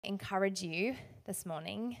Encourage you this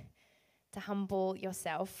morning to humble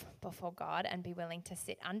yourself before God and be willing to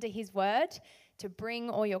sit under his word, to bring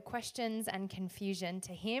all your questions and confusion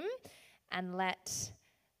to him and let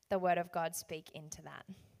the word of God speak into that.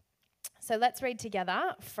 So let's read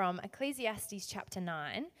together from Ecclesiastes chapter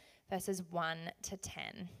 9, verses 1 to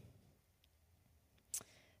 10,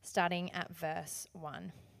 starting at verse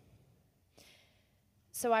 1.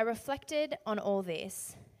 So I reflected on all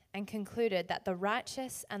this and concluded that the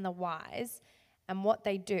righteous and the wise and what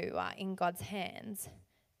they do are in God's hands,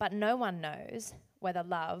 but no one knows whether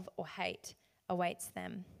love or hate awaits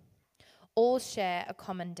them. All share a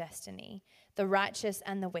common destiny, the righteous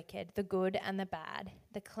and the wicked, the good and the bad,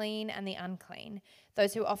 the clean and the unclean,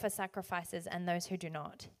 those who offer sacrifices and those who do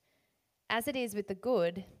not. As it is with the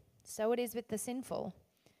good, so it is with the sinful.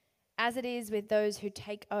 As it is with those who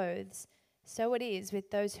take oaths, so it is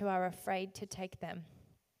with those who are afraid to take them.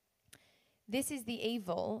 This is the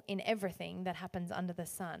evil in everything that happens under the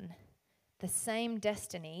sun. The same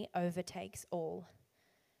destiny overtakes all.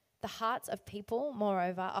 The hearts of people,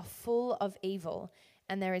 moreover, are full of evil,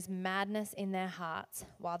 and there is madness in their hearts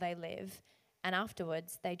while they live, and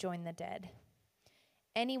afterwards they join the dead.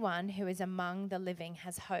 Anyone who is among the living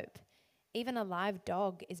has hope. Even a live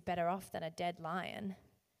dog is better off than a dead lion.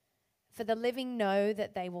 For the living know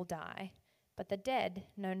that they will die, but the dead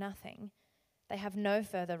know nothing. They have no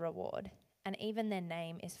further reward, and even their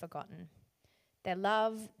name is forgotten. Their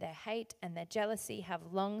love, their hate, and their jealousy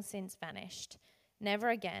have long since vanished. Never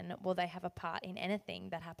again will they have a part in anything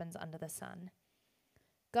that happens under the sun.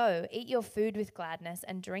 Go, eat your food with gladness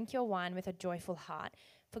and drink your wine with a joyful heart,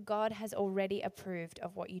 for God has already approved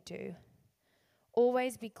of what you do.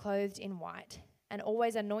 Always be clothed in white, and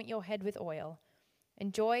always anoint your head with oil.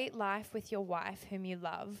 Enjoy life with your wife, whom you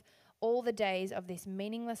love, all the days of this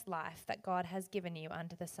meaningless life that God has given you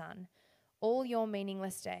under the sun, all your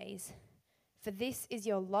meaningless days. For this is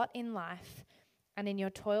your lot in life, and in your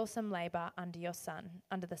toilsome labor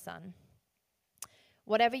under the sun.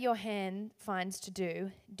 Whatever your hand finds to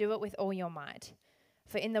do, do it with all your might.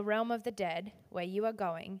 For in the realm of the dead, where you are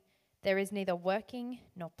going, there is neither working,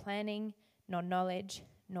 nor planning, nor knowledge,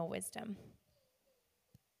 nor wisdom.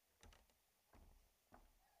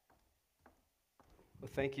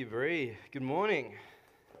 Well, thank you, Bree. Good morning.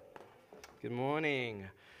 Good morning.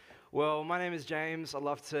 Well, my name is James. I'd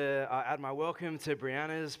love to add my welcome to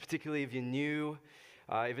Brianna's, particularly if you're new.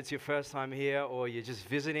 If it's your first time here or you're just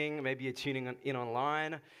visiting, maybe you're tuning in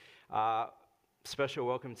online, special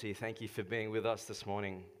welcome to you. Thank you for being with us this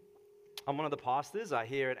morning. I'm one of the pastors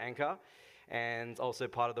here at Anchor and also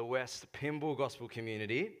part of the West Pymble Gospel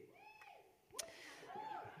Community.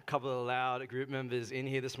 A couple of loud group members in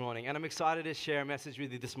here this morning, and I'm excited to share a message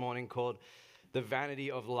with you this morning called The Vanity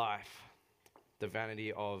of Life. The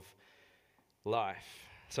Vanity of Life.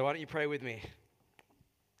 So why don't you pray with me?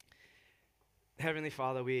 Heavenly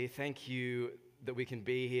Father, we thank you that we can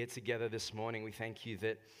be here together this morning. We thank you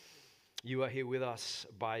that you are here with us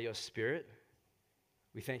by your Spirit.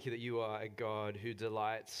 We thank you that you are a God who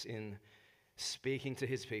delights in speaking to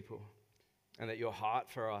his people, and that your heart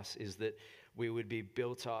for us is that we would be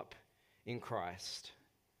built up in Christ,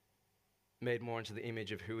 made more into the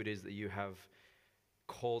image of who it is that you have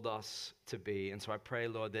called us to be. And so I pray,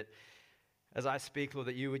 Lord, that as I speak, Lord,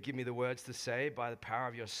 that you would give me the words to say by the power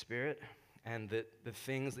of your Spirit, and that the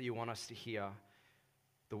things that you want us to hear,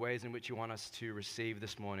 the ways in which you want us to receive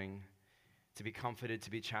this morning, to be comforted,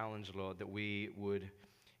 to be challenged, Lord, that we would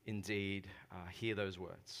indeed hear those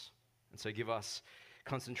words. And so give us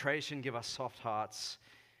concentration, give us soft hearts,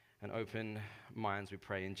 and open minds, we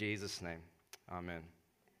pray in Jesus' name. Amen.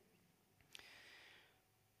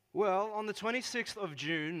 Well, on the 26th of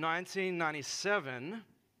June, 1997,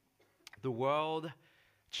 the world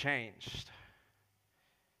changed.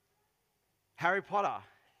 Harry Potter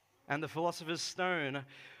and the Philosopher's Stone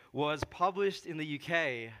was published in the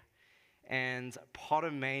UK, and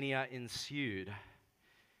Pottermania ensued,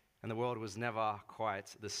 and the world was never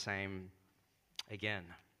quite the same again.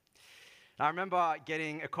 I remember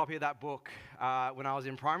getting a copy of that book when I was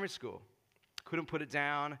in primary school. Couldn't put it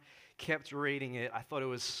down, kept reading it. I thought it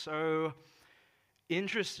was so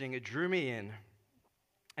interesting. It drew me in.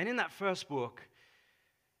 And in that first book,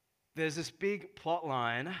 there's this big plot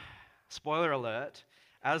line, spoiler alert,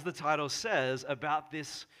 as the title says, about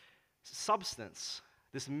this substance,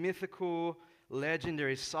 this mythical,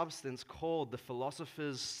 legendary substance called the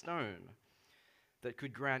Philosopher's Stone that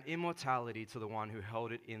could grant immortality to the one who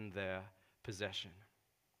held it in their possession.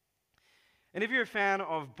 And if you're a fan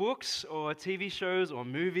of books or TV shows or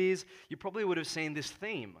movies, you probably would have seen this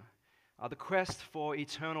theme, the quest for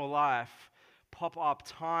eternal life, pop up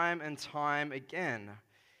time and time again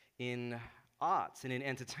in arts and in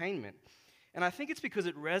entertainment. And I think it's because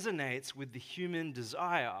it resonates with the human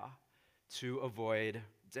desire to avoid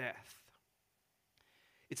death.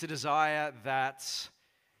 It's a desire that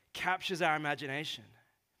captures our imagination.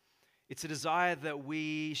 It's a desire that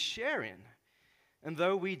we share in. And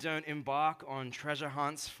though we don't embark on treasure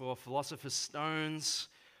hunts for philosopher's stones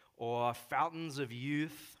or fountains of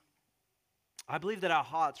youth, I believe that our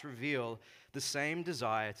hearts reveal the same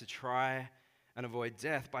desire to try and avoid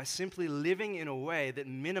death by simply living in a way that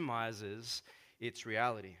minimizes its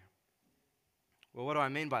reality. Well, what do I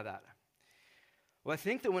mean by that? Well, I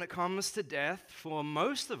think that when it comes to death, for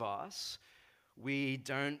most of us, we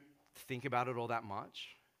don't think about it all that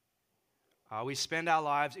much. We spend our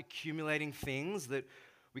lives accumulating things that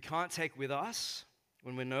we can't take with us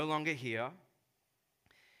when we're no longer here.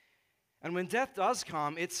 And when death does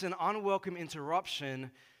come, it's an unwelcome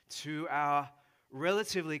interruption to our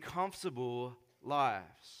relatively comfortable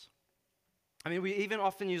lives. I mean, we even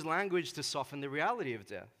often use language to soften the reality of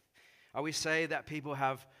death. We say that people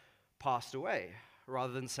have passed away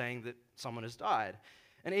rather than saying that someone has died.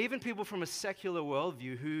 And even people from a secular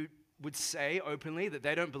worldview who would say openly that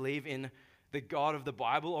they don't believe in the God of the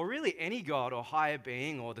Bible, or really any God or higher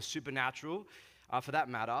being or the supernatural, for that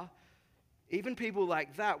matter, even people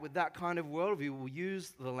like that with that kind of worldview will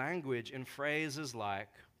use the language in phrases like,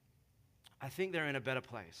 I think they're in a better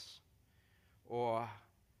place, or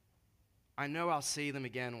I know I'll see them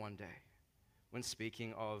again one day, when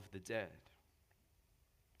speaking of the dead.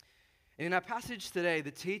 And in our passage today,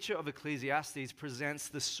 the teacher of Ecclesiastes presents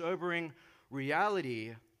the sobering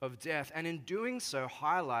reality of death, and in doing so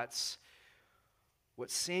highlights what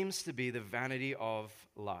seems to be the vanity of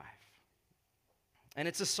life. And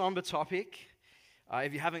it's a somber topic.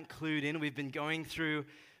 If you haven't clued in, we've been going through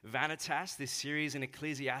Vanitas, this series in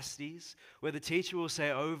Ecclesiastes, where the teacher will say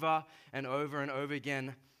over and over and over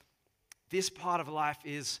again, this part of life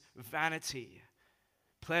is vanity.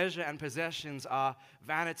 Pleasure and possessions are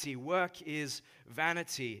vanity. Work is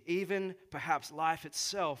vanity. Even perhaps life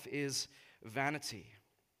itself is vanity.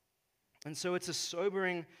 And so it's a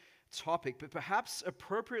sobering topic, but perhaps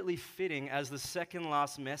appropriately fitting as the second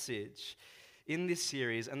last message in this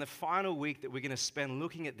series and the final week that we're going to spend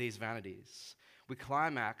looking at these vanities. We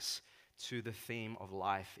climax to the theme of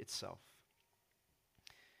life itself.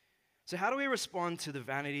 So how do we respond to the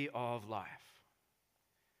vanity of life?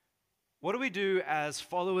 What do we do as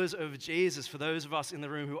followers of Jesus, for those of us in the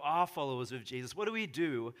room who are followers of Jesus? What do we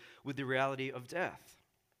do with the reality of death?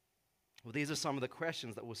 Well, these are some of the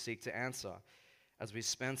questions that we'll seek to answer as we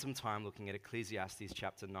spend some time looking at Ecclesiastes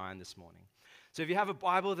chapter 9 this morning. So if you have a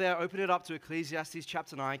Bible there, open it up to Ecclesiastes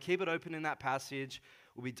chapter 9. Keep it open in that passage.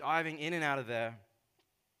 We'll be diving in and out of there.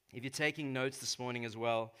 If you're taking notes this morning as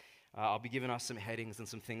well, I'll be giving us some headings and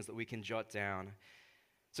some things that we can jot down.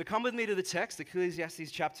 So come with me to the text,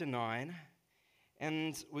 Ecclesiastes chapter 9,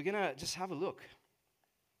 and we're going to just have a look.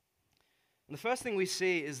 And the first thing we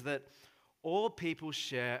see is that all people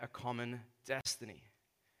share a common destiny.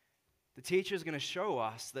 The teacher is going to show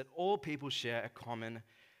us that all people share a common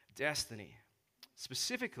destiny.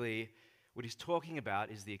 Specifically, what he's talking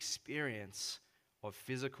about is the experience of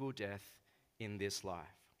physical death in this life.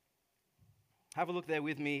 Have a look there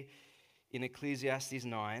with me in Ecclesiastes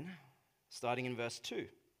 9, starting in verse 2.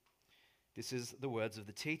 This is the words of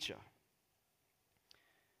the teacher.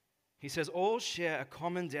 He says, all share a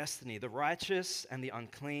common destiny, the righteous and the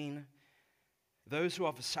unclean, those who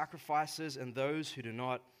offer sacrifices and those who do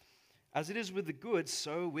not. As it is with the good,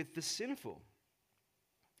 so with the sinful.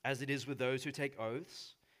 As it is with those who take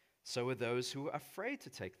oaths, so with those who are afraid to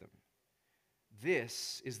take them.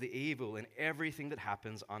 This is the evil in everything that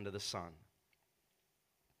happens under the sun.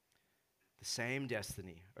 The same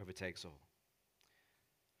destiny overtakes all.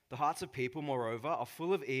 The hearts of people, moreover, are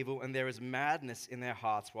full of evil, and there is madness in their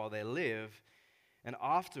hearts while they live, and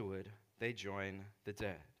afterward they join the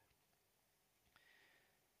dead.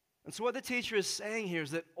 And so what the teacher is saying here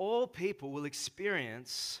is that all people will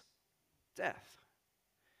experience death.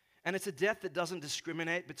 And it's a death that doesn't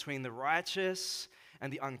discriminate between the righteous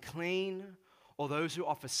and the unclean, or those who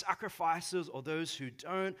offer sacrifices or those who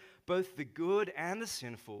don't, both the good and the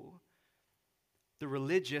sinful. The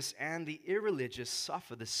religious and the irreligious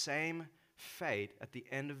suffer the same fate at the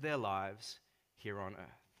end of their lives here on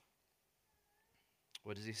earth.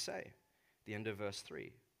 What does he say? At the end of verse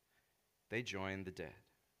 3, they join the dead.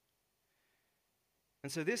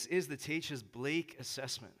 And so this is the teacher's bleak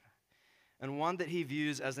assessment, and one that he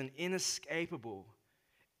views as an inescapable,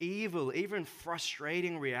 evil, even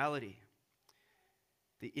frustrating reality,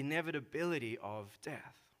 the inevitability of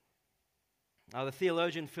death. Now, the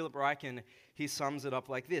theologian Philip Ryken, he sums it up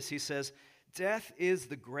like this. He says, Death is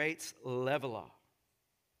the great leveler.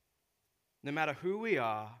 No matter who we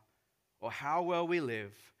are or how well we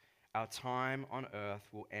live, our time on earth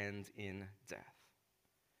will end in death.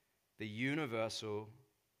 The universal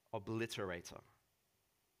obliterator.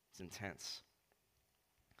 It's intense.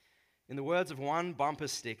 In the words of one bumper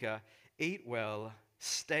sticker, eat well,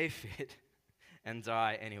 stay fit, and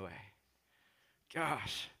die anyway.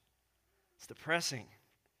 Gosh, it's depressing.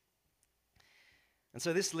 And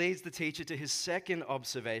so this leads the teacher to his second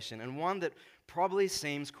observation, and one that probably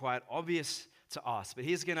seems quite obvious to us, but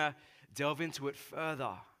he's going to delve into it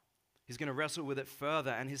further. He's going to wrestle with it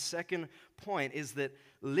further, and his second point is that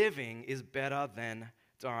living is better than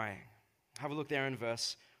dying. Have a look there in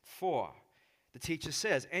verse 4. The teacher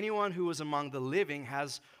says, anyone who is among the living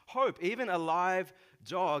has hope. Even a live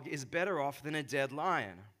dog is better off than a dead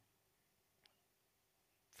lion.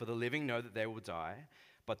 For the living know that they will die,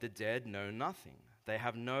 but the dead know nothing. They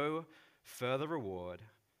have no further reward,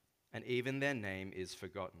 and even their name is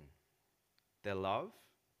forgotten. Their love,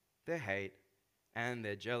 their hate, and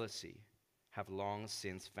their jealousy have long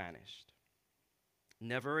since vanished.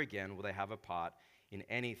 Never again will they have a part in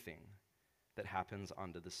anything that happens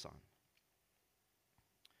under the sun.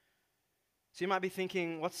 So you might be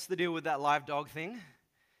thinking, what's the deal with that live dog thing?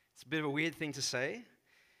 It's a bit of a weird thing to say.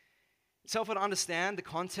 It's helpful to understand the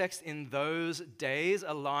context in those days.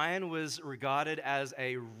 A lion was regarded as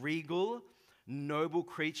a regal, noble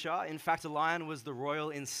creature. In fact, a lion was the royal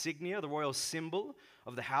insignia, the royal symbol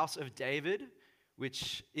of the house of David,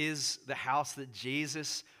 which is the house that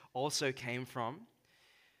Jesus also came from.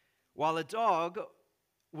 While a dog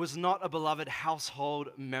was not a beloved household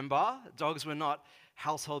member, dogs were not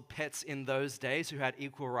household pets in those days who had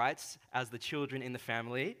equal rights as the children in the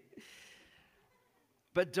family.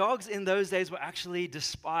 But dogs in those days were actually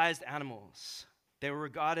despised animals. They were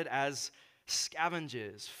regarded as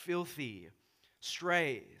scavengers, filthy,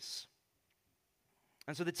 strays.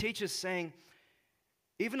 And so the teacher's saying,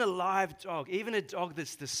 even a live dog, even a dog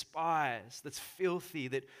that's despised, that's filthy,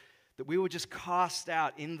 that we will just cast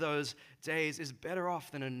out in those days is better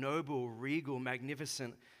off than a noble, regal,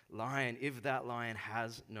 magnificent lion if that lion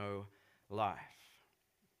has no life.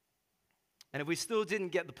 And if we still didn't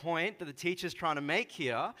get the point that the teacher's trying to make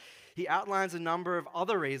here, he outlines a number of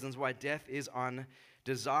other reasons why death is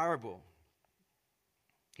undesirable.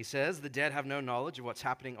 He says, the dead have no knowledge of what's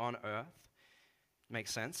happening on earth.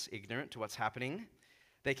 Makes sense, ignorant to what's happening.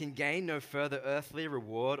 They can gain no further earthly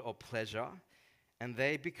reward or pleasure, and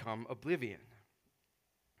they become oblivion.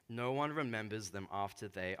 No one remembers them after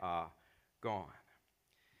they are gone.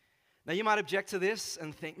 Now, you might object to this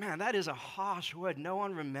and think, man, that is a harsh word. No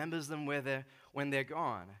one remembers them when they're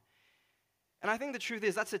gone. And I think the truth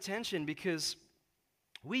is that's a tension because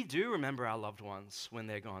we do remember our loved ones when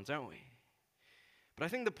they're gone, don't we? But I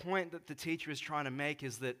think the point that the teacher is trying to make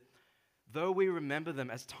is that though we remember them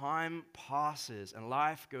as time passes and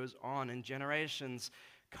life goes on and generations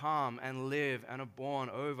come and live and are born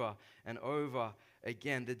over and over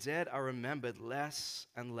again, the dead are remembered less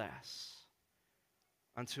and less,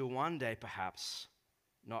 until one day, perhaps,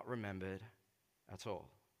 not remembered at all.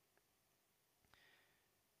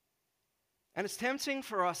 And it's tempting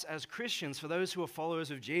for us as Christians, for those who are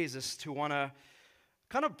followers of Jesus, to want to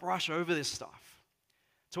kind of brush over this stuff,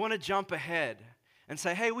 to want to jump ahead and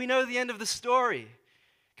say, hey, we know the end of the story.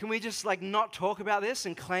 Can we just not talk about this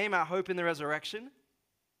and claim our hope in the resurrection?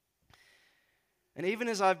 And even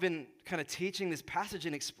as I've been kind of teaching this passage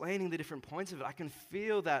and explaining the different points of it, I can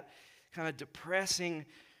feel that kind of depressing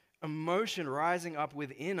emotion rising up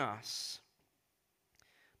within us.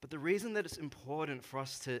 But the reason that it's important for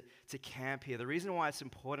us to camp here, the reason why it's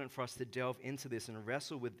important for us to delve into this and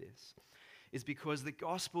wrestle with this, is because the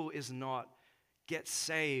gospel is not get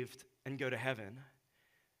saved and go to heaven.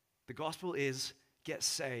 The gospel is get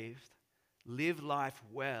saved, live life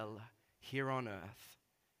well here on earth,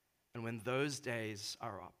 and when those days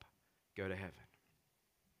are up, go to heaven.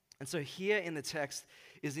 And so here in the text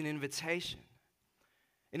is an invitation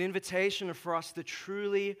for us to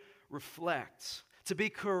truly reflect, to be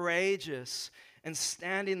courageous and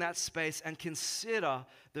stand in that space and consider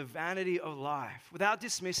the vanity of life without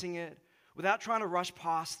dismissing it, without trying to rush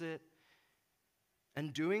past it.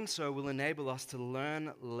 And doing so will enable us to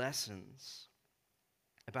learn lessons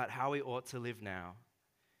about how we ought to live now,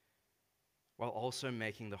 while also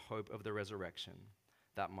making the hope of the resurrection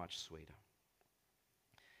that much sweeter.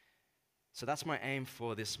 So that's my aim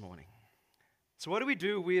for this morning. So what do we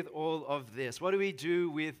do with all of this? What do we do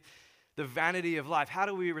with the vanity of life? How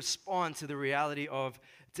do we respond to the reality of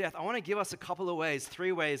death? I want to give us a couple of ways,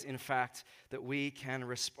 3 ways, in fact, that we can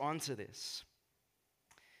respond to this.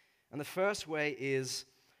 And the first way is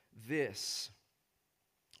this: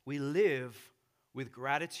 we live with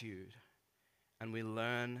gratitude and we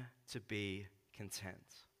learn to be content.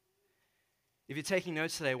 If you're taking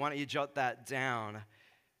notes today, why don't you jot that down?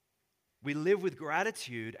 We live with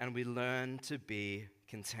gratitude and we learn to be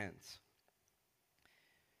content.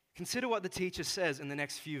 Consider what the teacher says in the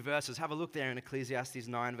next few verses. Have a look there in Ecclesiastes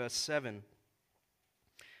 9, verse 7.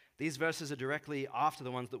 These verses are directly after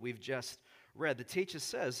the ones that we've just read. The teacher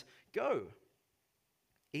says, "Go,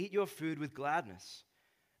 eat your food with gladness,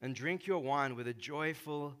 and drink your wine with a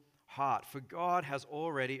joyful heart, for God has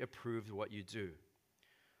already approved what you do.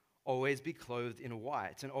 Always be clothed in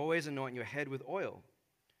white, and always anoint your head with oil.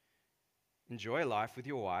 Enjoy life with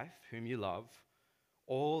your wife, whom you love,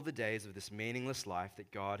 all the days of this meaningless life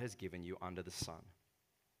that God has given you under the sun,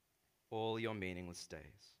 all your meaningless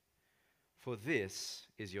days. For this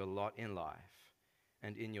is your lot in life,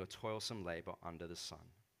 and in your toilsome labor under the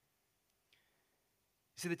sun."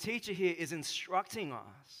 See, the teacher here is instructing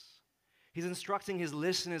us. He's instructing his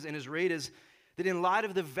listeners and his readers that in light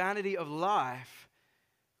of the vanity of life,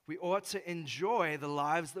 we ought to enjoy the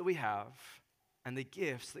lives that we have and the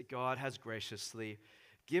gifts that God has graciously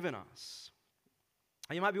given us.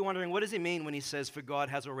 And you might be wondering, what does he mean when he says, "For God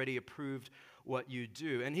has already approved what you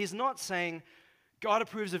do"? And he's not saying God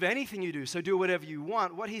approves of anything you do, so do whatever you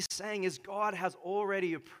want. What he's saying is God has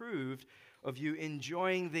already approved of you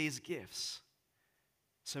enjoying these gifts.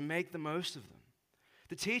 So make the most of them.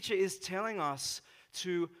 The teacher is telling us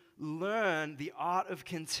to learn the art of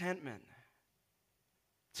contentment.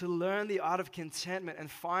 To learn the art of contentment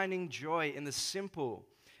and finding joy in the simple,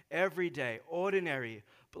 everyday, ordinary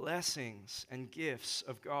blessings and gifts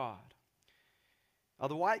of God. Now,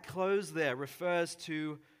 the white clothes there refers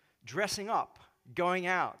to dressing up, going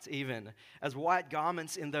out even, as white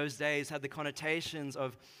garments in those days had the connotations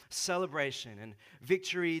of celebration and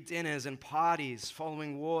victory dinners and parties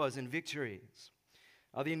following wars and victories.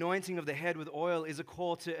 The anointing of the head with oil is a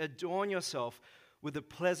call to adorn yourself with a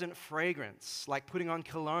pleasant fragrance, like putting on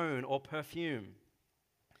cologne or perfume.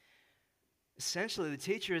 Essentially, the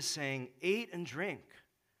teacher is saying, eat and drink.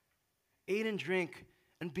 Eat and drink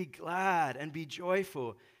and be glad and be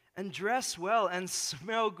joyful and dress well and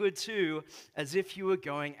smell good too, as if you were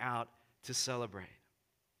going out to celebrate.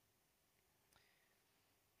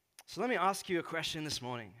 So let me ask you a question this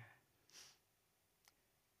morning.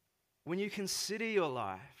 When you consider your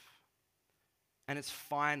life and its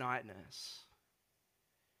finiteness,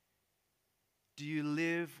 do you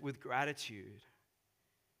live with gratitude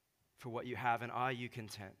for what you have, and are you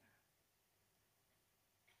content?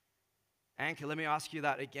 Anchor, let me ask you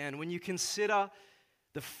that again. When you consider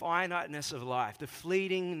the finiteness of life, the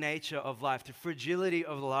fleeting nature of life, the fragility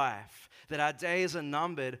of life, that our days are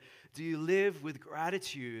numbered, do you live with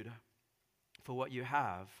gratitude for what you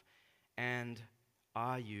have, and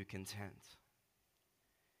are you content?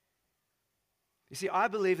 You see, I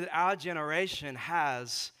believe that our generation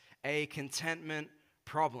has a contentment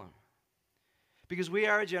problem. Because we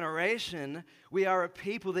are a generation, we are a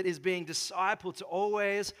people that is being discipled to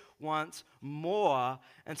always want more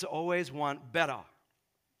and to always want better.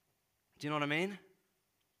 Do you know what I mean?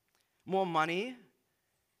 More money,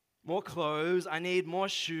 more clothes, I need more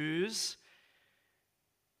shoes,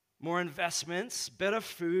 more investments, better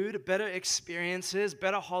food, better experiences,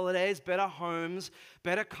 better holidays, better homes,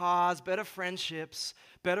 better cars, better friendships,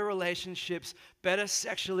 better relationships, better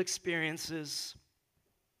sexual experiences.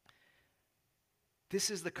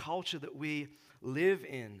 This is the culture that we live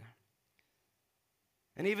in.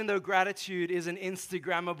 And even though gratitude is an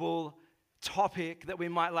Instagrammable topic that we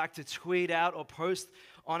might like to tweet out or post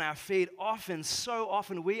on our feed, so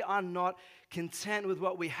often, we are not content with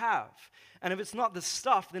what we have. And if it's not the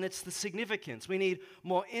stuff, then it's the significance. We need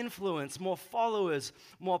more influence, more followers,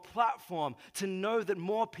 more platform to know that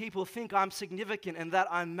more people think I'm significant and that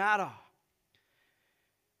I matter.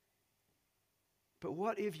 But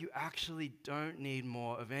what if you actually don't need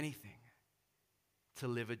more of anything to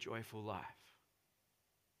live a joyful life?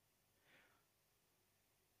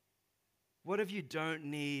 What if you don't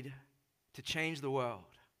need to change the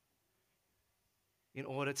world in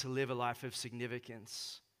order to live a life of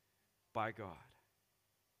significance by God?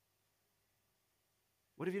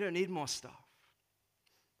 What if you don't need more stuff?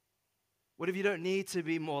 What if you don't need to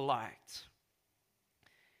be more liked?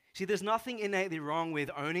 See, there's nothing innately wrong with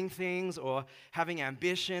owning things or having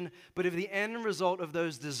ambition, but if the end result of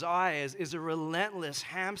those desires is a relentless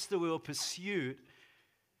hamster wheel pursuit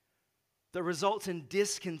that results in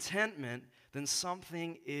discontentment, then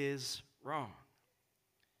something is wrong.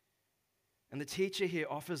 And the teacher here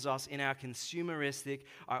offers us in our consumeristic,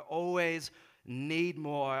 I always need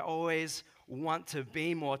more, I always want to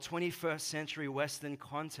be more 21st century Western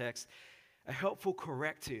context, a helpful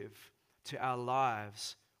corrective to our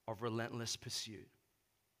lives of relentless pursuit.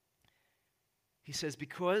 He says,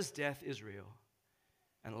 because death is real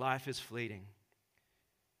and life is fleeting,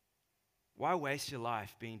 why waste your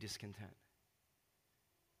life being discontent?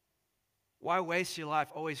 Why waste your life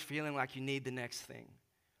always feeling like you need the next thing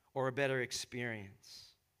or a better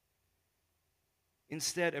experience?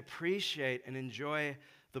 Instead, appreciate and enjoy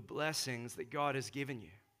the blessings that God has given you.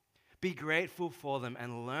 Be grateful for them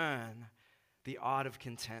and learn the art of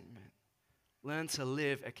contentment. Learn to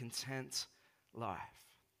live a content life.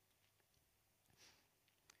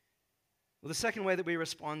 Well, the second way that we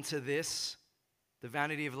respond to this, the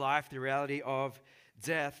vanity of life, the reality of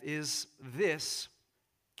death, is this: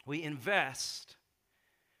 we invest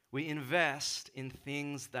in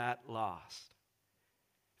things that last.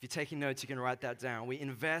 If you're taking notes, you can write that down. We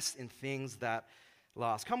invest in things that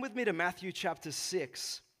last. Come with me to Matthew chapter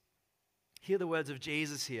 6. Hear the words of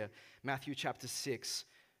Jesus here. Matthew chapter 6,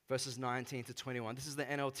 verses 19 to 21. This is the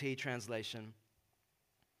NLT translation.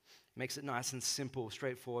 Makes it nice and simple,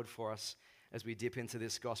 straightforward for us as we dip into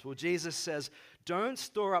this gospel. Jesus says, "Don't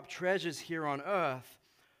store up treasures here on earth,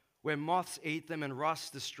 where moths eat them and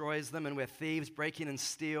rust destroys them, and where thieves break in and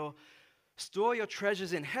steal. Store your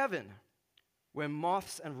treasures in heaven, where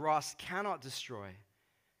moths and rust cannot destroy,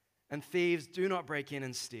 and thieves do not break in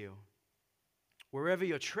and steal. Wherever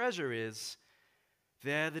your treasure is,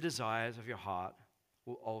 there the desires of your heart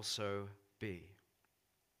will also be."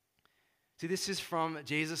 See, this is from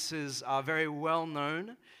Jesus' very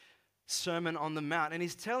well-known Sermon on the Mount, and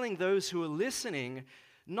he's telling those who are listening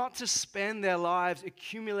not to spend their lives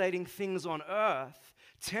accumulating things on earth,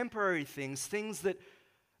 temporary things, things that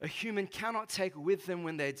a human cannot take with them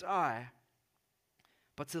when they die,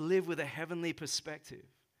 but to live with a heavenly perspective,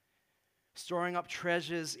 storing up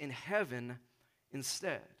treasures in heaven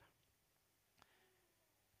instead.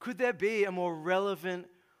 Could there be a more relevant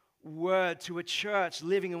word to a church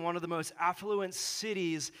living in one of the most affluent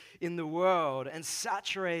cities in the world and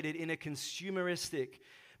saturated in a consumeristic,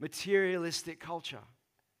 materialistic culture?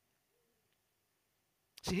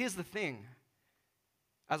 See, here's the thing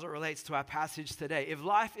as it relates to our passage today. If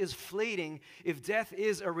life is fleeting, if death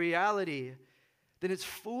is a reality, then it's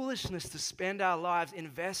foolishness to spend our lives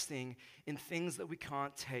investing in things that we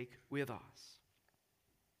can't take with us.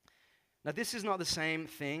 Now, this is not the same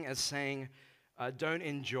thing as saying, don't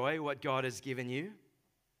enjoy what God has given you,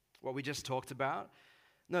 what we just talked about.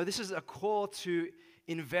 No, this is a call to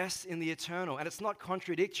invest in the eternal, and it's not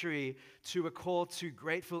contradictory to a call to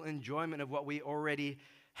grateful enjoyment of what we already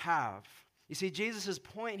have. You see, Jesus'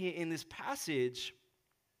 point here in this passage,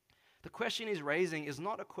 the question he's raising is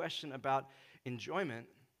not a question about enjoyment,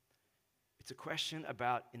 it's a question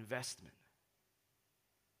about investment.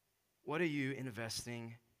 What are you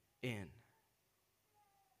investing in?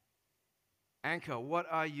 Anchor, what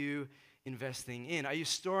are you investing in? Are you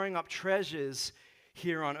storing up treasures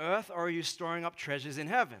here on earth, or are you storing up treasures in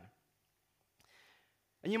heaven?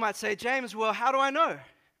 And you might say, James, well, how do I know?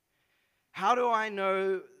 How do I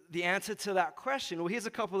know the answer to that question? Well, here's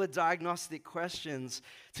a couple of diagnostic questions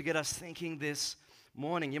to get us thinking this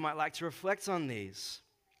morning. You might like to reflect on these.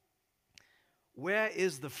 Where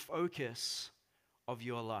is the focus of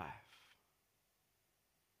your life?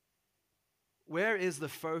 Where is the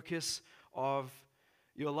focus of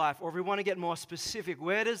your life? Or if we want to get more specific,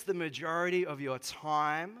 where does the majority of your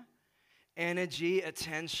time, energy,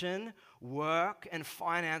 attention, work, and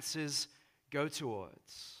finances go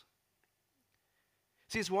towards?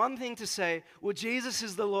 See, it's one thing to say, well, Jesus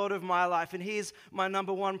is the Lord of my life, and He's my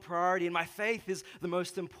number one priority, and my faith is the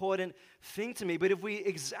most important thing to me. But if we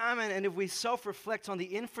examine and if we self-reflect on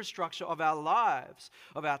the infrastructure of our lives,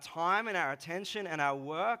 of our time and our attention and our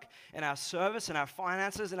work and our service and our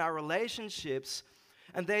finances and our relationships,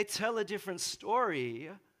 and they tell a different story,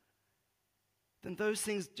 then those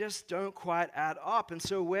things just don't quite add up. And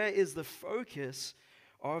so where is the focus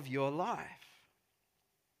of your life?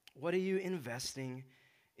 What are you investing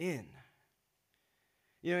in?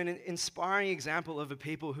 You know, an inspiring example of a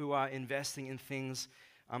people who are investing in things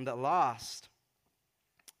that last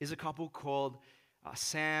is a couple called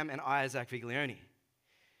Sam and Isaac Viglione.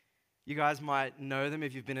 You guys might know them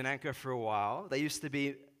if you've been in Anchor for a while. They used to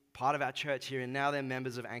be part of our church here, and now they're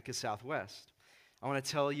members of Anchor Southwest. I want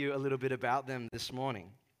to tell you a little bit about them this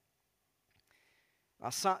morning.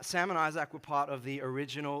 Sam and Isaac were part of the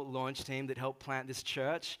original launch team that helped plant this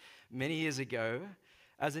church many years ago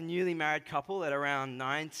as a newly married couple at around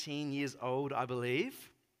 19 years old, I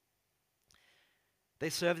believe. They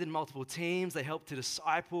served in multiple teams. They helped to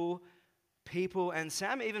disciple people, and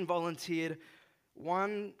Sam even volunteered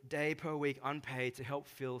one day per week unpaid to help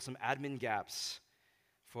fill some admin gaps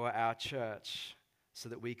for our church so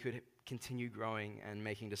that we could continue growing and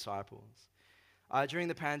making disciples. During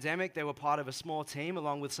the pandemic, they were part of a small team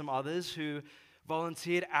along with some others who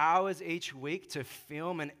volunteered hours each week to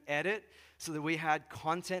film and edit so that we had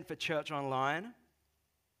content for church online,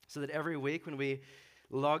 so that every week when we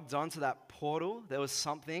logged onto that portal, there was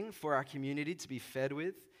something for our community to be fed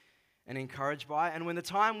with and encouraged by. And when the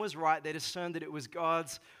time was right, they discerned that it was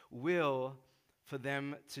God's will for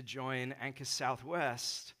them to join Anchor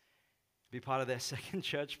Southwest, be part of their second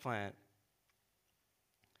church plant.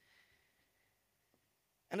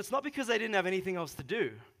 And it's not because they didn't have anything else to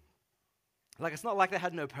do. Like, it's not like they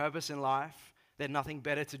had no purpose in life. They had nothing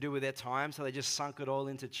better to do with their time, so they just sunk it all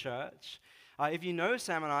into church. If you know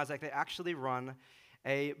Sam and Isaac, they actually run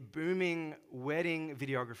a booming wedding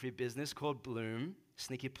videography business called Bloom,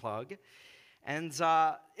 sneaky plug. And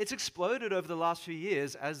it's exploded over the last few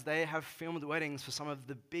years as they have filmed weddings for some of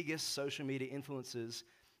the biggest social media influencers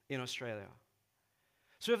in Australia.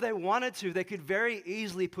 So if they wanted to, they could very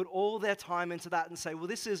easily put all their time into that and say, well,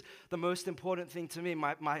 this is the most important thing to me,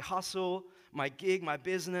 my hustle, my gig, my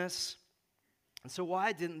business. And so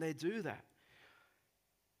why didn't they do that?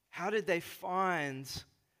 How did they find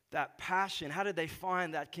that passion? How did they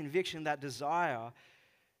find that conviction, that desire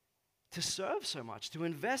to serve so much, to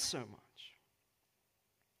invest so much?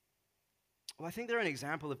 Well, I think they're an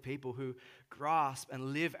example of people who grasp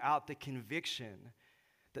and live out the conviction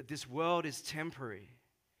that this world is temporary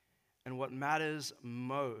and what matters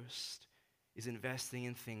most is investing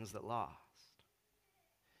in things that last.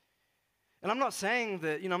 And I'm not saying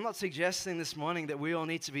that, I'm not suggesting this morning that we all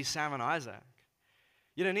need to be Sam and Isaac.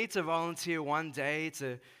 You don't need to volunteer one day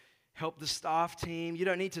to help the staff team. You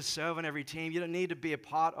don't need to serve on every team. You don't need to be a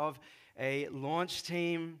part of a launch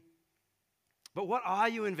team. But what are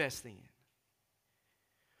you investing in?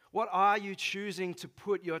 What are you choosing to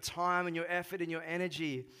put your time and your effort and your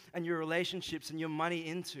energy and your relationships and your money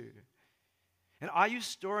into? And are you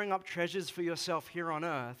storing up treasures for yourself here on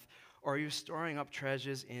earth, or are you storing up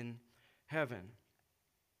treasures in heaven?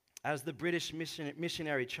 As the British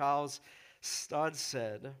missionary Charles Studd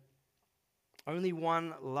said, only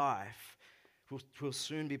one life will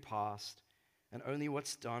soon be past, and only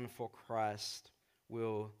what's done for Christ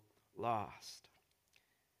will last.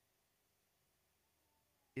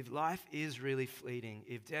 If life is really fleeting,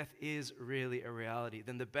 if death is really a reality,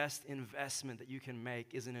 then the best investment that you can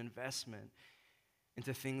make is an investment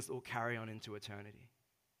into things that will carry on into eternity.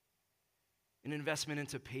 An investment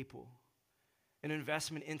into people. An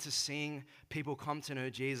investment into seeing people come to know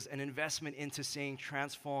Jesus. An investment into seeing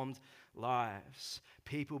transformed lives.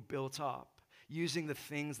 People built up. Using the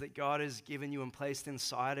things that God has given you and placed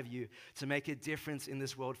inside of you to make a difference in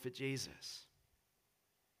this world for Jesus.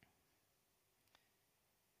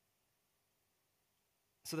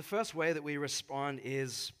 So the first way that we respond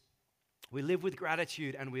is we live with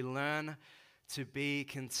gratitude and we learn to be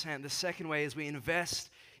content. The second way is we invest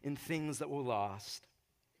in things that will last.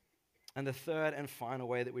 And the third and final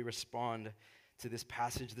way that we respond to this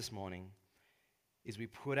passage this morning is we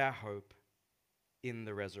put our hope in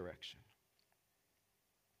the resurrection.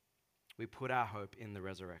 We put our hope in the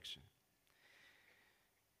resurrection.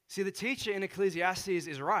 See, the teacher in Ecclesiastes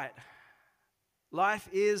is right. Life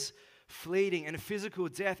is fleeting and physical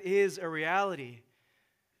death is a reality.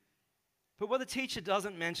 But what the teacher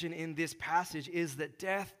doesn't mention in this passage is that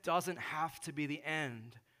death doesn't have to be the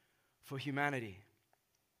end for humanity.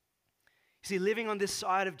 See, living on this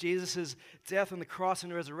side of Jesus' death on the cross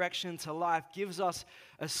and resurrection to life gives us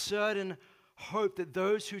a certain hope that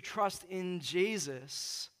those who trust in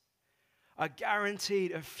Jesus are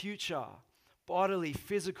guaranteed a future, bodily,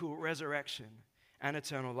 physical resurrection and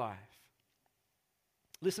eternal life.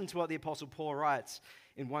 Listen to what the Apostle Paul writes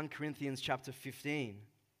in 1 Corinthians chapter 15.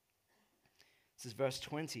 This is verse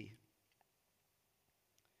 20.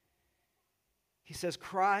 He says,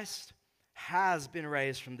 Christ has been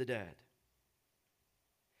raised from the dead.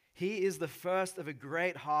 He is the first of a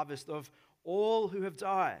great harvest of all who have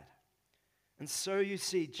died. And so you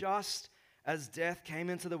see, just as death came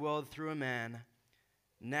into the world through a man,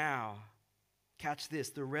 now, catch this,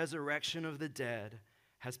 the resurrection of the dead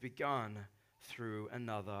has begun through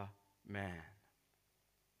another man.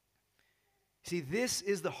 See, this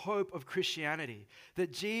is the hope of Christianity,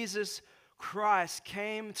 that Jesus Christ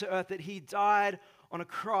came to earth, that he died on a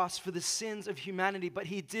cross for the sins of humanity, but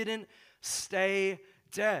he didn't stay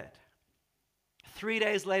dead. 3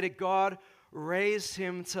 days later, God raised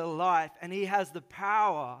him to life, and he has the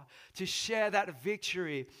power to share that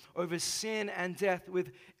victory over sin and death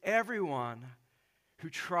with everyone who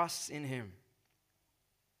trusts in him.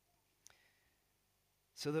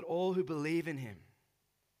 so that all who believe in him,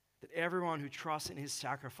 that everyone who trusts in his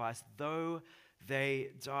sacrifice, though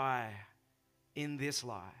they die in this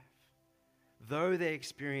life, though they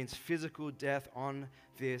experience physical death on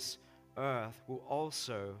this earth, will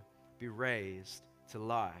also be raised to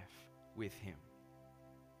life with him.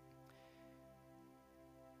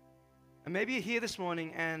 And maybe you're here this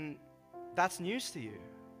morning and that's news to you.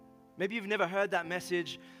 Maybe you've never heard that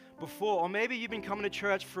message before, or maybe you've been coming to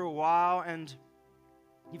church for a while and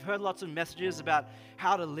you've heard lots of messages about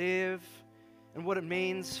how to live and what it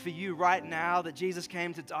means for you right now that Jesus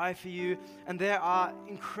came to die for you. And there are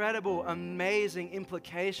incredible, amazing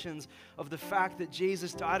implications of the fact that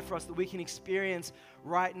Jesus died for us that we can experience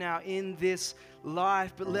right now in this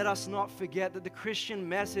life. But let us not forget that the Christian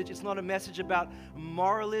message is not a message about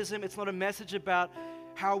moralism. It's not a message about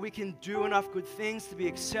how we can do enough good things to be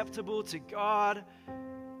acceptable to God.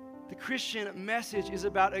 The Christian message is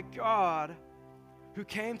about a God who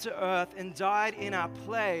came to earth and died in our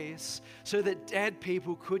place so that dead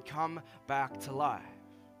people could come back to life.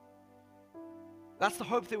 That's the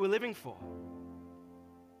hope that we're living for.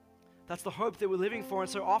 That's the hope that we're living for. And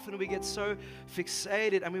so often we get so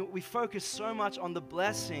fixated and we focus so much on the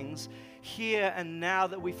blessings here and now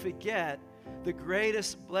that we forget the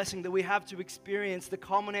greatest blessing that we have to experience, the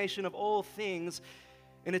culmination of all things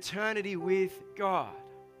in eternity with God,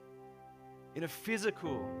 in a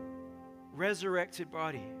physical, resurrected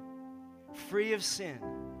body, free of sin,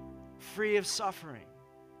 free of suffering,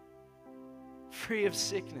 free of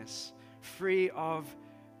sickness, free of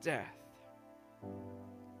death.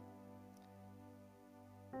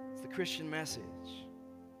 It's the Christian message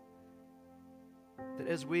that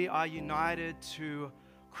as we are united to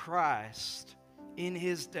Christ in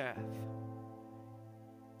his death,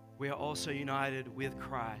 we are also united with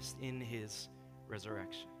Christ in his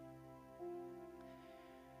resurrection.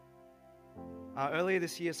 Earlier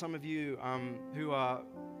this year, some of you who are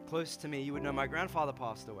close to me, you would know my grandfather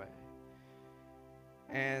passed away.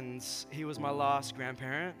 And he was my last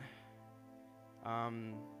grandparent.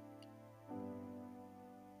 And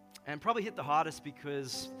probably hit the hardest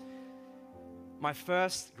because my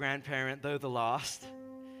first grandparent, though the last,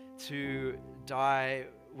 to die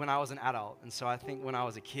when I was an adult. And so I think when I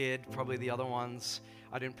was a kid, probably the other ones,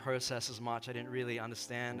 I didn't process as much. I didn't really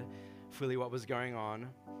understand fully what was going on.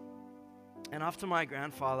 And after my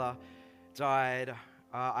grandfather died,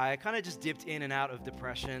 I kind of just dipped in and out of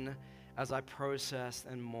depression as I processed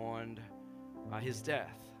and mourned his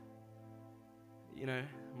death. You know,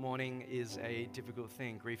 mourning is a difficult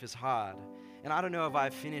thing. Grief is hard. And I don't know if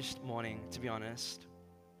I've finished mourning, to be honest.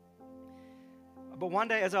 But one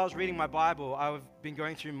day as I was reading my Bible, I've been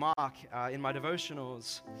going through Mark in my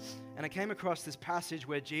devotionals, and I came across this passage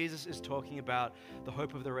where Jesus is talking about the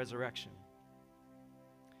hope of the resurrection.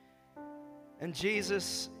 And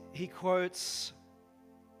Jesus, he quotes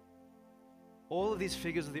all of these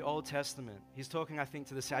figures of the Old Testament. He's talking, I think,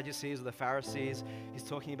 to the Sadducees or the Pharisees. He's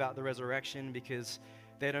talking about the resurrection because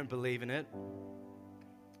they don't believe in it.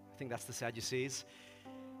 I think that's the Sadducees.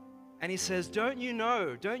 And he says, don't you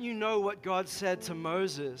know what God said to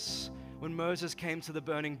Moses when Moses came to the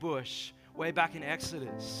burning bush way back in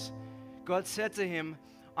Exodus? God said to him,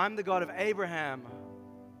 I'm the God of Abraham,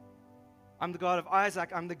 I'm the God of Isaac,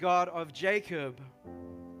 I'm the God of Jacob.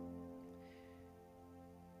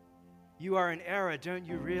 You are in error. Don't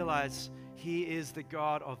you realize he is the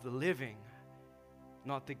God of the living,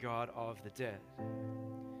 not the God of the dead?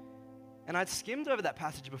 And I'd skimmed over that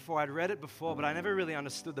passage before. I'd read it before, but I never really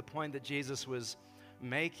understood the point that Jesus was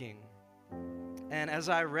making. And as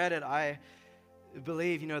I read it, I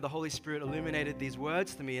believe, the Holy Spirit illuminated these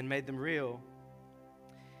words to me and made them real.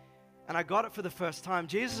 And I got it for the first time.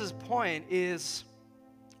 Jesus' point is,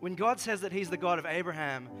 when God says that he's the God of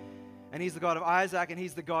Abraham, and he's the God of Isaac, and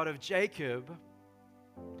he's the God of Jacob,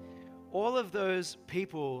 all of those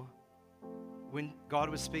people, when God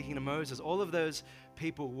was speaking to Moses, all of those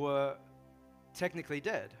people were technically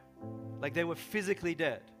dead. Like they were physically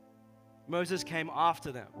dead. Moses came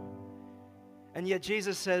after them. And yet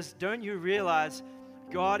Jesus says, don't you realize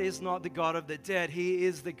God is not the God of the dead, he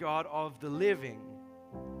is the God of the living.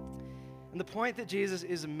 And the point that Jesus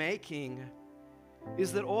is making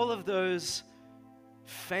is that all of those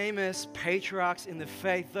famous patriarchs in the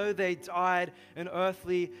faith, though they died an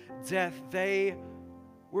earthly death, they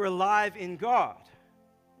were alive in God.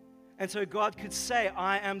 And so God could say,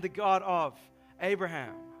 I am the God of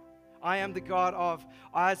Abraham. I am the God of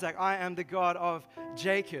Isaac. I am the God of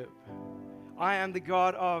Jacob. I am the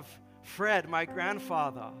God of Fred, my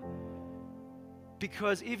grandfather.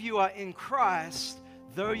 Because if you are in Christ,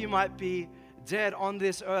 though you might be dead on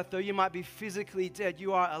this earth, though you might be physically dead,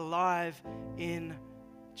 you are alive in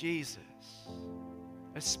Jesus,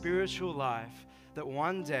 a spiritual life that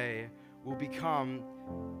one day will become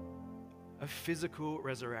a physical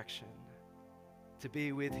resurrection, to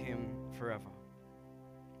be with him forever.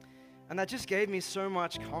 And that just gave me so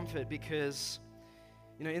much comfort because,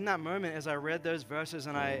 in that moment as I read those verses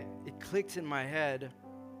and it clicked in my head,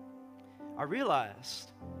 I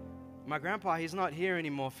realized my grandpa, he's not here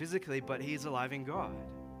anymore physically, but he's alive in God.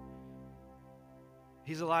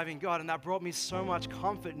 He's alive in God, and that brought me so much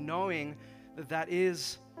comfort knowing that that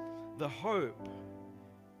is the hope.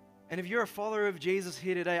 And if you're a follower of Jesus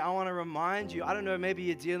here today, I want to remind you, I don't know, maybe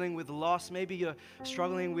you're dealing with loss, maybe you're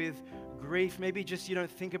struggling with grief, maybe just you don't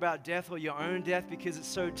think about death or your own death because it's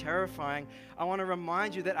so terrifying. I want to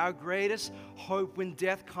remind you that our greatest hope when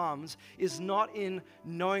death comes is not in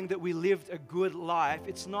knowing that we lived a good life.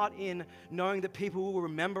 It's not in knowing that people will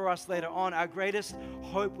remember us later on. Our greatest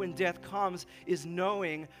hope when death comes is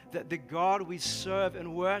knowing that the God we serve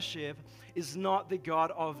and worship is not the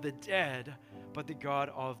God of the dead, but the God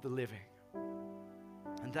of the living.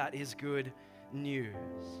 And that is good news.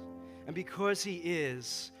 And because he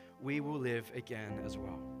is, we will live again as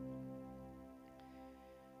well.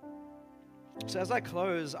 So as I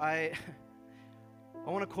close, I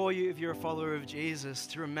want to call you, if you're a follower of Jesus,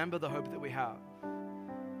 to remember the hope that we have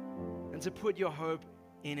and to put your hope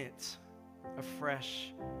in it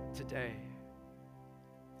afresh today.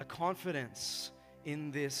 A confidence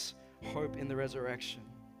in this hope in the resurrection.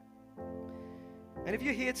 And if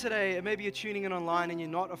you're here today, and maybe you're tuning in online and you're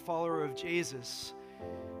not a follower of Jesus,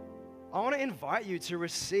 I want to invite you to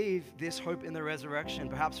receive this hope in the resurrection,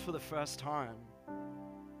 perhaps for the first time.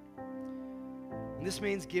 And this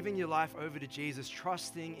means giving your life over to Jesus,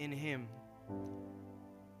 trusting in him,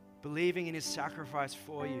 believing in his sacrifice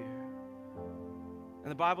for you.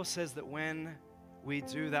 And the Bible says that when we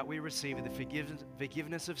do that, we receive the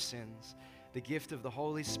forgiveness of sins, the gift of the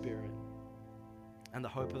Holy Spirit, and the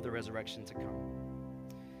hope of the resurrection to come.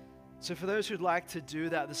 So for those who'd like to do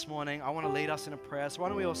that this morning, I want to lead us in a prayer. So why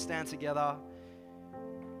don't we all stand together?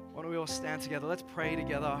 Why don't we all stand together? Let's pray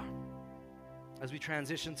together as we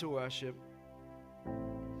transition to worship.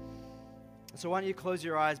 So why don't you close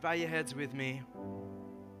your eyes, bow your heads with me.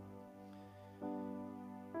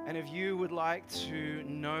 And if you would like to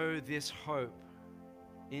know this hope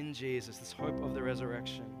in Jesus, this hope of the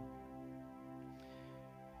resurrection,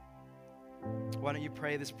 why don't you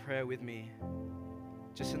pray this prayer with me,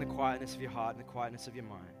 just in the quietness of your heart and the quietness of your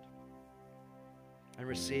mind, and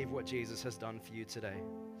receive what Jesus has done for you today.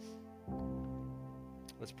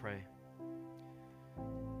 Let's pray.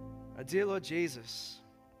 Dear Lord Jesus,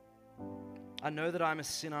 I know that I'm a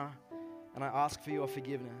sinner and I ask for your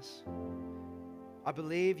forgiveness. I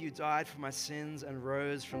believe you died for my sins and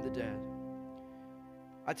rose from the dead.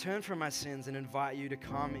 I turn from my sins and invite you to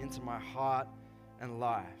come into my heart and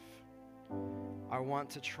life. I want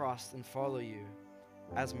to trust and follow you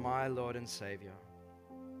as my Lord and Savior.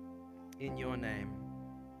 In your name,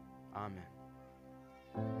 amen.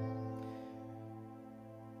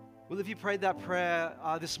 Well, if you prayed that prayer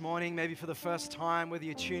this morning, maybe for the first time, whether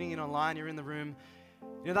you're tuning in online, you're in the room,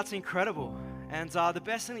 that's incredible. And the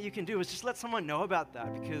best thing that you can do is just let someone know about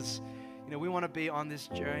that, because, we want to be on this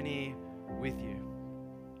journey with you.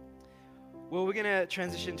 Well, we're going to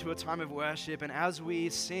transition to a time of worship, and as we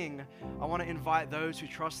sing, I want to invite those who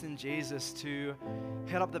trust in Jesus to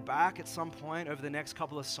head up the back at some point over the next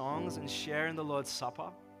couple of songs and share in the Lord's Supper.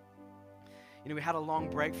 We had a long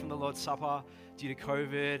break from the Lord's Supper due to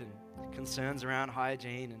COVID and concerns around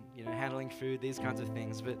hygiene and, handling food, these kinds of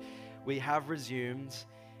things, but we have resumed.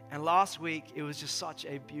 And last week, it was just such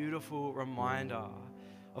a beautiful reminder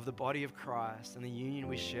of the body of Christ and the union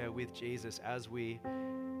we share with Jesus as we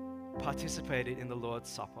participated in the Lord's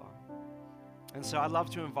Supper. And so I'd love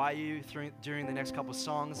to invite you during the next couple of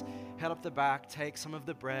songs, head up the back, take some of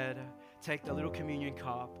the bread, take the little communion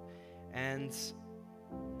cup, and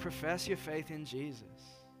profess your faith in Jesus.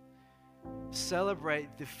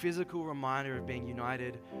 Celebrate the physical reminder of being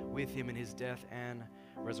united with him in his death and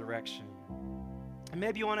resurrection. And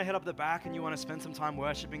maybe you want to head up the back and you want to spend some time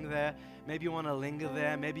worshiping there. Maybe you want to linger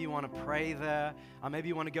there. Maybe you want to pray there. Maybe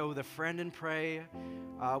you want to go with a friend and pray.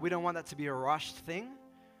 We don't want that to be a rushed thing.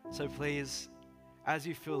 So please, as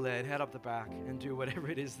you feel led, head up the back and do whatever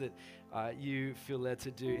it is that you feel led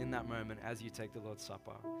to do in that moment as you take the Lord's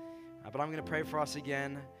Supper. But I'm going to pray for us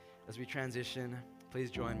again as we transition.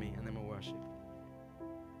 Please join me and then we'll worship.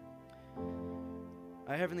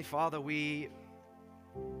 Heavenly Father, we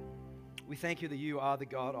thank you that you are the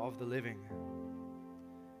God of the living.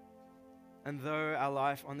 And though our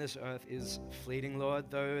life on this earth is fleeting, Lord,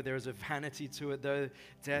 though there is a vanity to it, though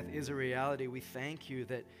death is a reality, we thank you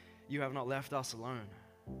that you have not left us alone.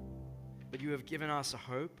 but you have given us a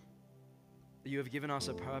hope, that you have given us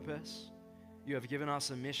a purpose, you have given us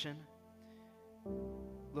a mission.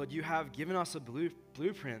 Lord, you have given us a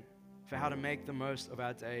blueprint for how to make the most of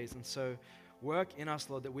our days. And so work in us,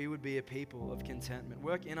 Lord, that we would be a people of contentment.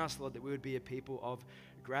 Work in us, Lord, that we would be a people of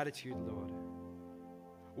gratitude, Lord.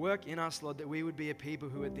 Work in us, Lord, that we would be a people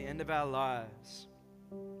who at the end of our lives,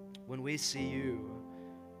 when we see you,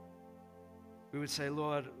 we would say,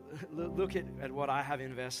 Lord, look at what I have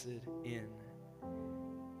invested in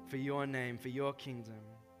for your name, for your kingdom,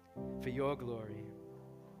 for your glory.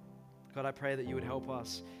 God, I pray that you would help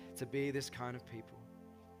us to be this kind of people.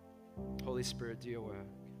 Holy Spirit, do your work.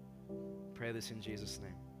 Pray this in Jesus'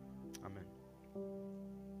 name. Amen.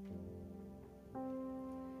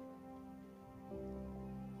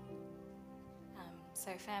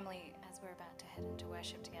 So family, as we're about to head into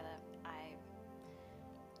worship together,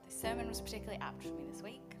 this sermon was particularly apt for me this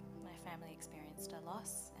week. My family experienced a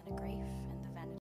loss and a grief, and